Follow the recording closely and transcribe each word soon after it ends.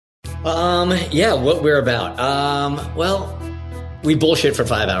Yeah, what we're about. Well, we bullshit for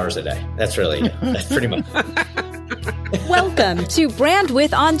 5 hours a day. That's really it. That's pretty much. Welcome to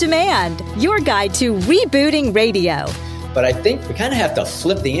Brandwidth On Demand, your guide to rebooting radio. But I think we kind of have to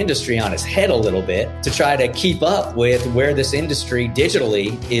flip the industry on its head a little bit to try to keep up with where this industry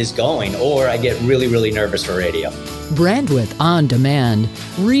digitally is going, or I get really, really nervous for radio. Brandwidth On Demand,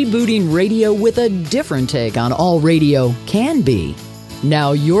 rebooting radio with a different take on all radio can be.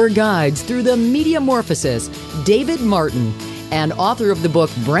 Now your guides through the metamorphosis, David Martin, and author of the book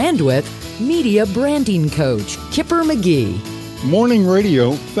Brandwidth, media branding coach, Kipper McGee. Morning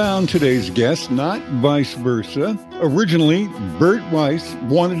Radio found today's guest, not vice versa. Originally, Bert Weiss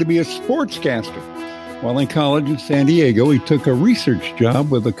wanted to be a sportscaster. While in college in San Diego, he took a research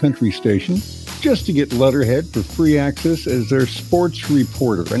job with a country station just to get letterhead for free access as their sports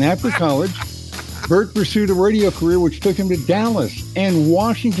reporter. And after college, Bert pursued a radio career which took him to Dallas and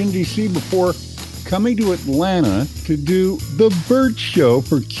Washington, D.C. before coming to Atlanta to do The Bert Show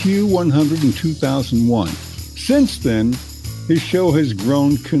for Q100 in 2001. Since then, his show has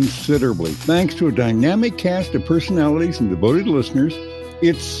grown considerably. Thanks to a dynamic cast of personalities and devoted listeners,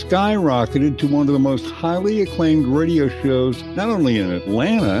 it's skyrocketed to one of the most highly acclaimed radio shows, not only in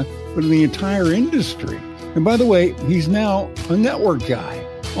Atlanta, but in the entire industry. And by the way, he's now a network guy.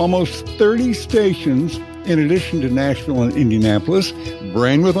 Almost 30 stations, in addition to Nashville and Indianapolis.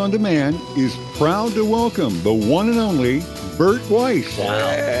 Brandwidth On Demand is proud to welcome the one and only Bert Weiss. Wow.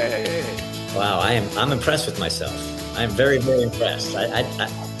 Hey. Wow, I'm impressed with myself. I'm very, very impressed.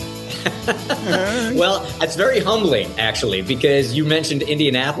 Well, it's very humbling, actually, because you mentioned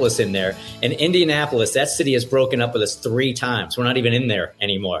Indianapolis in there. And Indianapolis, that city has broken up with us 3 times. We're not even in there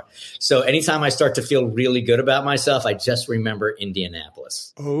anymore. So anytime I start to feel really good about myself, I just remember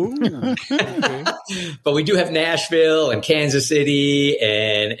Indianapolis. Oh, okay. But we do have Nashville and Kansas City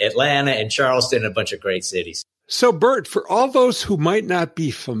and Atlanta and Charleston, and a bunch of great cities. So, Bert, for all those who might not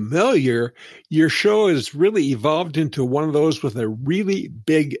be familiar, your show has really evolved into one of those with a really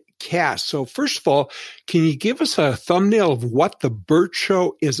big cast. So, first of all, can you give us a thumbnail of what the Bert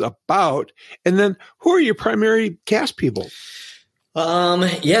Show is about? And then, who are your primary cast people?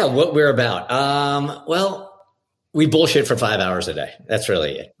 Yeah, what we're about. Well, we bullshit for 5 hours a day. That's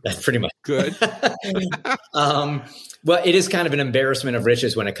really it. That's pretty much Good. Well, it is kind of an embarrassment of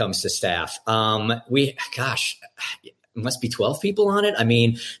riches when it comes to staff. It must be 12 people on it. I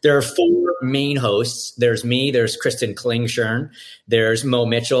mean, there are 4 main hosts. There's me, there's Kristen Klingshirn, there's Mo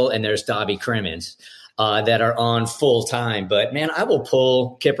Mitchell, and there's Dobby Crimmins that are on full time. But man, I will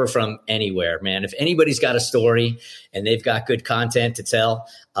pull Kipper from anywhere, man. If anybody's got a story and they've got good content to tell,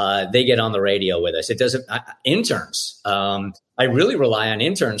 they get on the radio with us. It doesn't, interns. I really rely on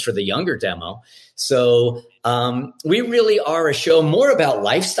interns for the younger demo. So we really are a show more about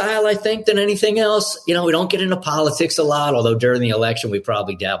lifestyle, I think, than anything else. You know, we don't get into politics a lot, although during the election, we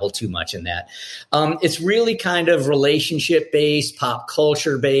probably dabble too much in that. It's really kind of relationship based, pop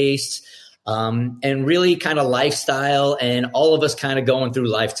culture based, and really kind of lifestyle, and all of us kind of going through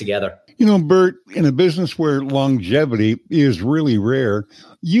life together. You know, Bert, in a business where longevity is really rare,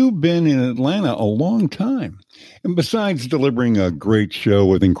 you've been in Atlanta a long time. And besides delivering a great show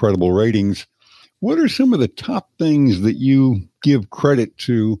with incredible ratings, what are some of the top things that you give credit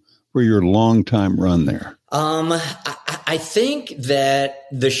to for your long time run there? I think that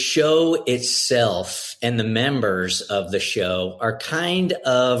the show itself and the members of the show are kind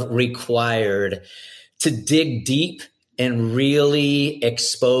of required to dig deep and really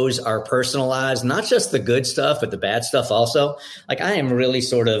expose our personal lives, not just the good stuff, but the bad stuff also. Like, I am really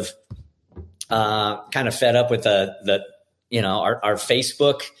sort of kind of fed up with our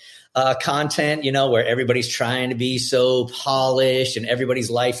Facebook content, where everybody's trying to be so polished and everybody's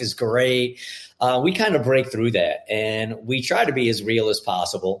life is great. We kind of break through that, and we try to be as real as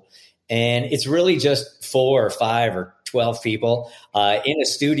possible. And it's really just 4 or 5 or 12 people in a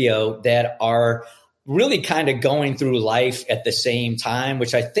studio that are really kind of going through life at the same time,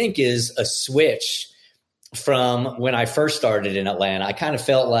 which I think is a switch from when I first started in Atlanta. I kind of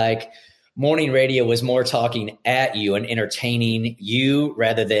felt like morning radio was more talking at you and entertaining you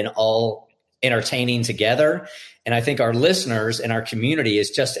rather than all entertaining together. And I think our listeners and our community is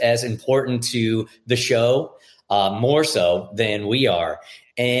just as important to the show, more so than we are.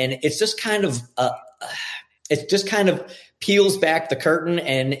 And it's just kind of, peels back the curtain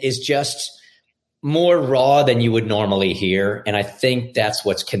and is just more raw than you would normally hear. And I think that's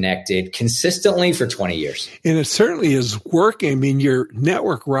what's connected consistently for 20 years. And it certainly is working. I mean, your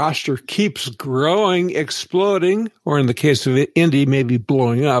network roster keeps growing, exploding, or in the case of Indy, maybe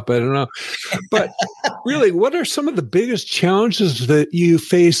blowing up. I don't know. But really, what are some of the biggest challenges that you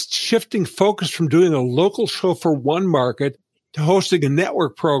faced shifting focus from doing a local show for one market to hosting a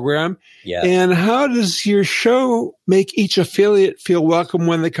network program? Yeah. And how does your show make each affiliate feel welcome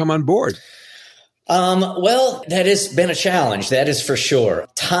when they come on board? Well, that has been a challenge. That is for sure.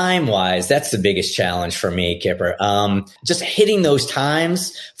 Time-wise, that's the biggest challenge for me, Kipper. Just hitting those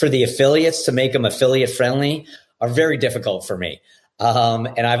times for the affiliates to make them affiliate friendly are very difficult for me.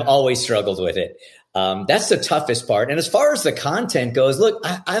 And I've always struggled with it. That's the toughest part. And as far as the content goes, look,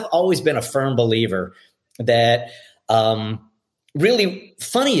 I've always been a firm believer that really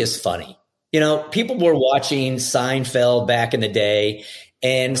funny is funny. You know, people were watching Seinfeld back in the day,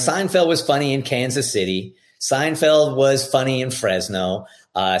 and Seinfeld was funny in Kansas City. Seinfeld was funny in Fresno.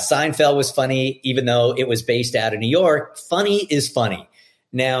 Seinfeld was funny even though it was based out of New York. Funny is funny.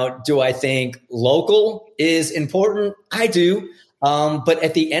 Now, do I think local is important? I do. But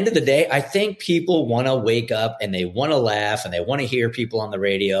at the end of the day, I think people want to wake up and they want to laugh and they want to hear people on the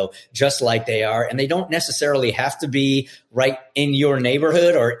radio just like they are. And they don't necessarily have to be right in your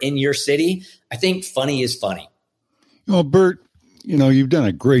neighborhood or in your city. I think funny is funny. Well, Bert, you know, you've done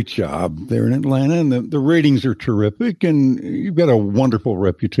a great job there in Atlanta, and the ratings are terrific, and you've got a wonderful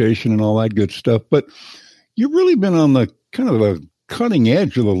reputation and all that good stuff. But you've really been on the kind of the cutting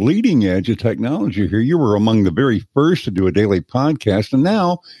edge or the leading edge of technology here. You were among the very first to do a daily podcast, and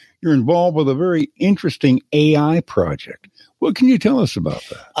now you're involved with a very interesting AI project. What can you tell us about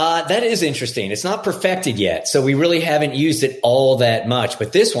that? That is interesting. It's not perfected yet, so we really haven't used it all that much.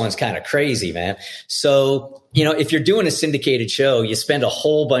 But this one's kind of crazy, man. So, you know, if you're doing a syndicated show, you spend a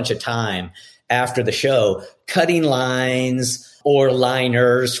whole bunch of time after the show cutting lines or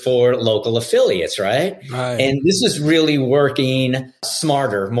liners for local affiliates, right? And this is really working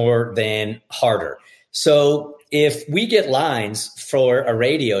smarter more than harder. So if we get lines for a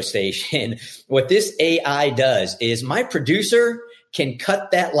radio station, what this AI does is my producer can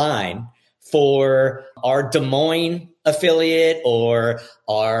cut that line for our Des Moines affiliate or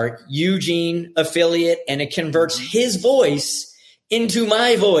our Eugene affiliate, and it converts his voice into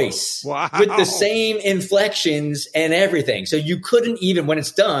my voice with the same inflections and everything. So you couldn't even, when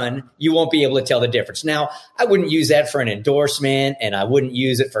it's done, you won't be able to tell the difference. Now, I wouldn't use that for an endorsement and I wouldn't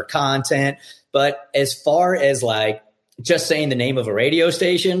use it for content. But as far as like just saying the name of a radio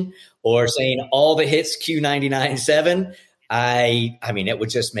station or saying all the hits Q99.7, I mean, it would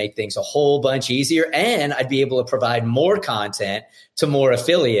just make things a whole bunch easier, and I'd be able to provide more content to more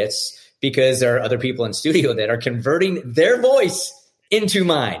affiliates because there are other people in studio that are converting their voice into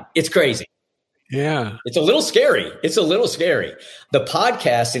mine. It's crazy. Yeah. It's a little scary. It's a little scary. The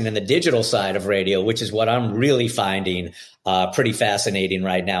podcasting and the digital side of radio, which is what I'm really finding pretty fascinating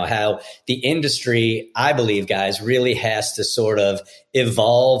right now, how the industry, I believe, guys, really has to sort of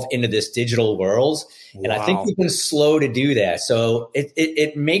evolve into this digital world. And I think we've been slow to do that. So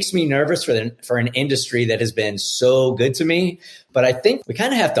it makes me nervous for an industry that has been so good to me. But I think we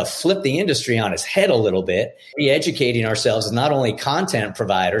kind of have to flip the industry on its head a little bit, re-educating ourselves as not only content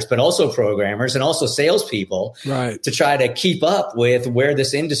providers, but also programmers and also salespeople to try to keep up with where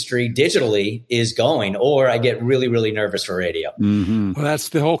this industry digitally is going. Or I get really, really nervous for radio. Mm-hmm. Well, that's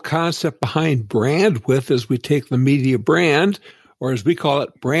the whole concept behind Brandwidth, is we take the media brand, or as we call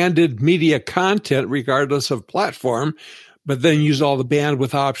it, branded media content, regardless of platform, but then use all the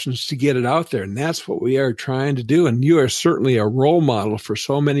bandwidth options to get it out there. And that's what we are trying to do. And you are certainly a role model for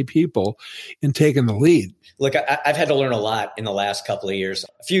so many people in taking the lead. Look, I've had to learn a lot in the last couple of years.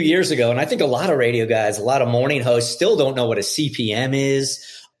 A few years ago, and I think a lot of radio guys, a lot of morning hosts still don't know what a CPM is.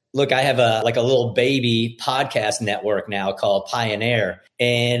 Look, I have a little baby podcast network now called Pioneer.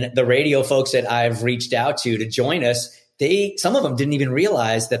 And the radio folks that I've reached out to join us, some of them didn't even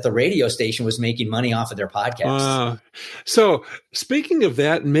realize that the radio station was making money off of their podcast. So speaking of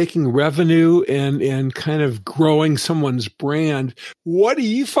that, and making revenue and kind of growing someone's brand, what do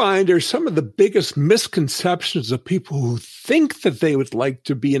you find are some of the biggest misconceptions of people who think that they would like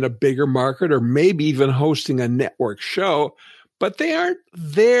to be in a bigger market or maybe even hosting a network show, but they aren't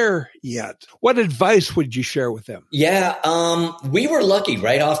there yet? What advice would you share with them? Yeah, we were lucky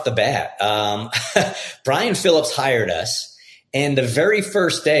right off the bat. Brian Phillips hired us, and the very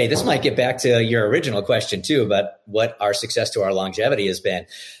first day, this might get back to your original question too about what our success to our longevity has been.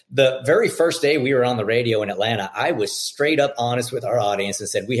 The very first day we were on the radio in Atlanta, I was straight up honest with our audience and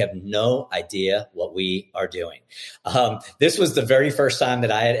said, we have no idea what we are doing. This was the very first time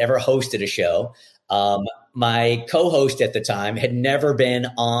that I had ever hosted a show. My co-host at the time had never been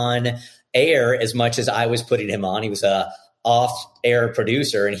on air as much as I was putting him on. He was a off-air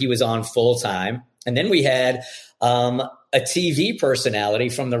producer, and he was on full time. And then we had a TV personality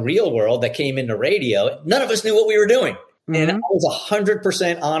from the real world that came into radio. None of us knew what we were doing. Mm-hmm. And I was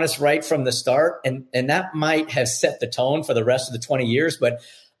 100% honest right from the start. And that might have set the tone for the rest of the 20 years. But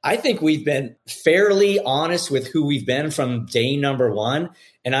I think we've been fairly honest with who we've been from day number one.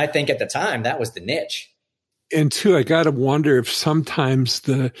 And I think at the time that was the niche. And two, I got to wonder if sometimes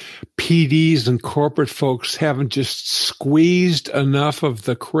the PDs and corporate folks haven't just squeezed enough of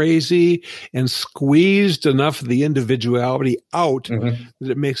the crazy and squeezed enough of the individuality out that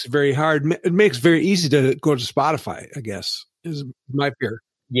it makes it very hard. It makes it very easy to go to Spotify, I guess, is my fear.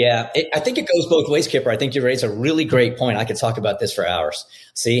 Yeah, I think it goes both ways, Kipper. I think you raise a really great point. I could talk about this for hours.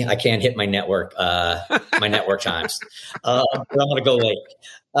 See, I can't hit my network chimes. But I'm going to go late.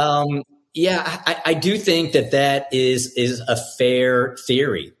 Yeah, I do think that is a fair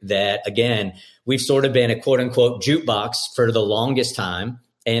theory that, again, we've sort of been a quote unquote jukebox for the longest time.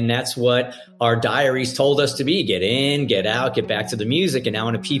 And that's what our diaries told us to be. Get in, get out, get back to the music. And now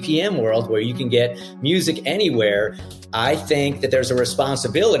in a PPM world where you can get music anywhere, I think that there's a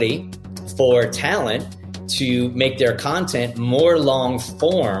responsibility for talent to make their content more long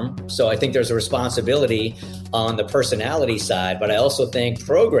form. So I think there's a responsibility on the personality side, but I also think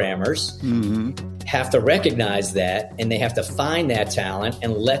programmers have to recognize that, and they have to find that talent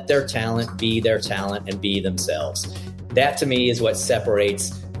and let their talent be their talent and be themselves. That to me is what separates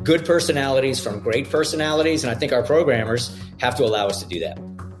good personalities from great personalities. And I think our programmers have to allow us to do that.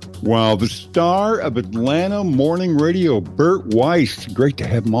 Wow, the star of Atlanta morning radio, Bert Weiss. Great to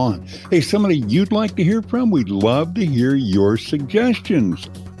have him on. Hey, somebody you'd like to hear from? We'd love to hear your suggestions.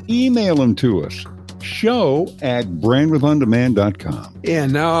 Email them to us. show@brandwithondemand.com.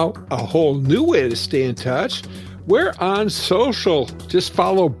 And now a whole new way to stay in touch. We're on social. Just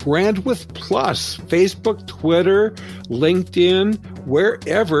follow Brandwidth Plus, Facebook, Twitter, LinkedIn,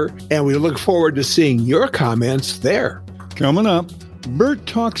 wherever. And we look forward to seeing your comments there. Coming up, Bert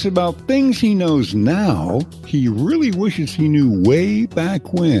talks about things he knows now he really wishes he knew way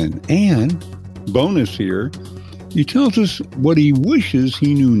back when. And, bonus here, he tells us what he wishes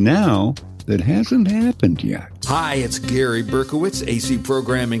he knew now that hasn't happened yet. Hi, it's Gary Berkowitz, AC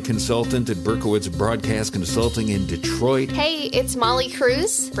programming consultant at Berkowitz Broadcast Consulting in Detroit. Hey, it's Molly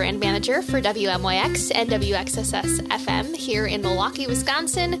Cruz, brand manager for WMYX and WXSS FM here in Milwaukee,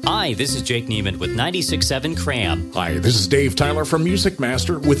 Wisconsin. Hi, this is Jake Neiman with 96.7 Cram. Hi, this is Dave Tyler from Music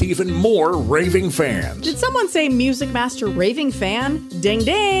Master with even more raving fans. Did someone say Music Master raving fan? Ding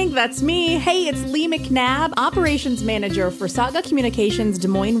ding, that's me. Hey, it's Lee McNabb, operations manager for Saga Communications Des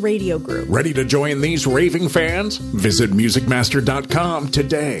Moines Radio Group. Ready to join these raving fans? Visit musicmaster.com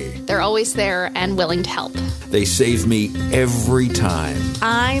today. They're always there and willing to help. They save me every time.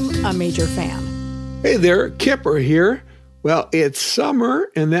 I'm a major fan. Hey there, Kipper here. Well, it's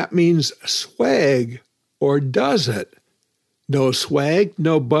summer, and that means swag. Or does it? No swag,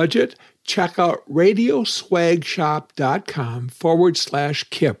 no budget? Check out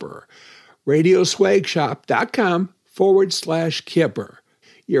radioswagshop.com/Kipper. radioswagshop.com/Kipper.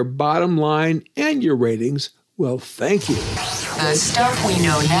 Your bottom line and your ratings will thank you. The stuff we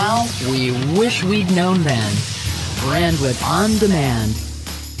know now, we wish we'd known then. Brandwidth On Demand.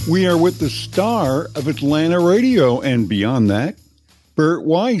 We are with the star of Atlanta radio and beyond that, Bert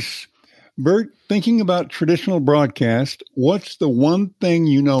Weiss. Bert, thinking about traditional broadcast, what's the one thing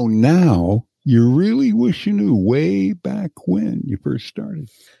you know now you really wish you knew way back when you first started?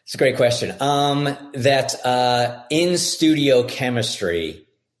 It's a great question. That in-studio chemistry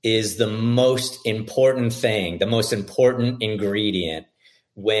is the most important thing, the most important ingredient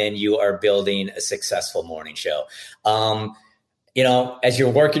when you are building a successful morning show. As you're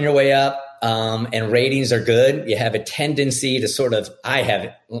working your way up and ratings are good, you have a tendency to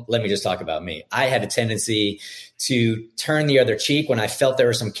let me just talk about me. I had a tendency to turn the other cheek when I felt there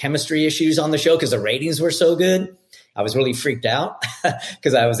were some chemistry issues on the show because the ratings were so good. I was really freaked out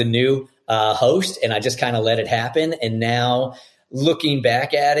because I was a new host and I just kind of let it happen. And now, looking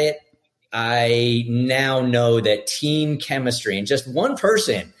back at it, I now know that team chemistry and just one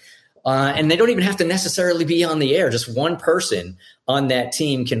person, and they don't even have to necessarily be on the air, just one person on that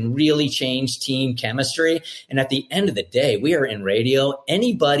team can really change team chemistry. And at the end of the day, we are in radio.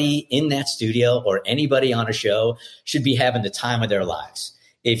 Anybody in that studio or anybody on a show should be having the time of their lives.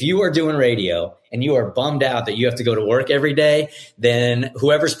 If you are doing radio and you are bummed out that you have to go to work every day, then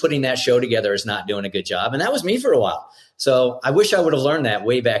whoever's putting that show together is not doing a good job. And that was me for a while. So I wish I would have learned that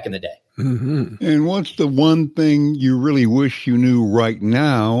way back in the day. Mm-hmm. And what's the one thing you really wish you knew right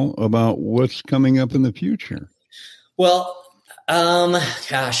now about what's coming up in the future? Well,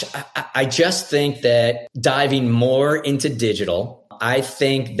 I just think that diving more into digital, I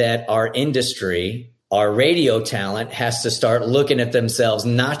think that our industry, our radio talent has to start looking at themselves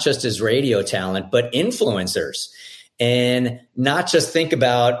not just as radio talent, but influencers, and not just think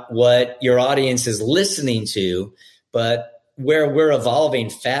about what your audience is listening to, but where we're evolving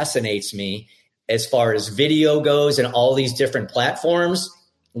fascinates me as far as video goes and all these different platforms.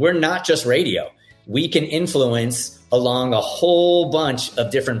 We're not just radio. We can influence along a whole bunch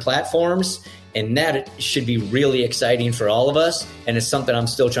of different platforms, and that should be really exciting for all of us. And it's something I'm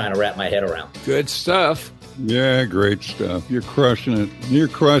still trying to wrap my head around. Good stuff. Yeah, great stuff. You're crushing it. You're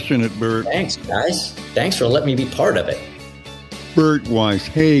crushing it, Bert. Thanks, guys. Thanks for letting me be part of it. Bert Weiss.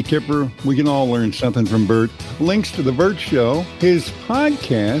 Hey, Kipper, we can all learn something from Bert. Links to The Bert Show, his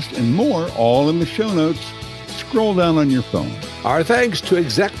podcast, and more, all in the show notes. Scroll down on your phone. Our thanks to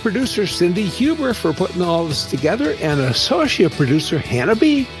exec producer Cindy Huber for putting all this together, and associate producer Hannah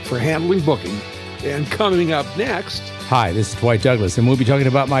B. for handling booking. And coming up next... Hi, this is Dwight Douglas, and we'll be talking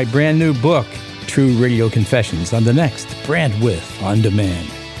about my brand new book, True Radio Confessions, on the next Brandwidth On Demand.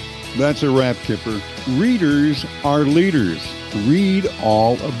 That's a wrap, Kipper. Readers are leaders. Read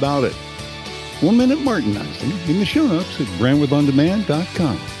all about it. 1 Minute Martinizing in the show notes at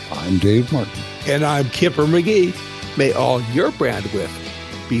brandwidthondemand.com. I'm Dave Martin. And I'm Kipper McGee. May all your Brandwidth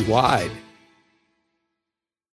be wide.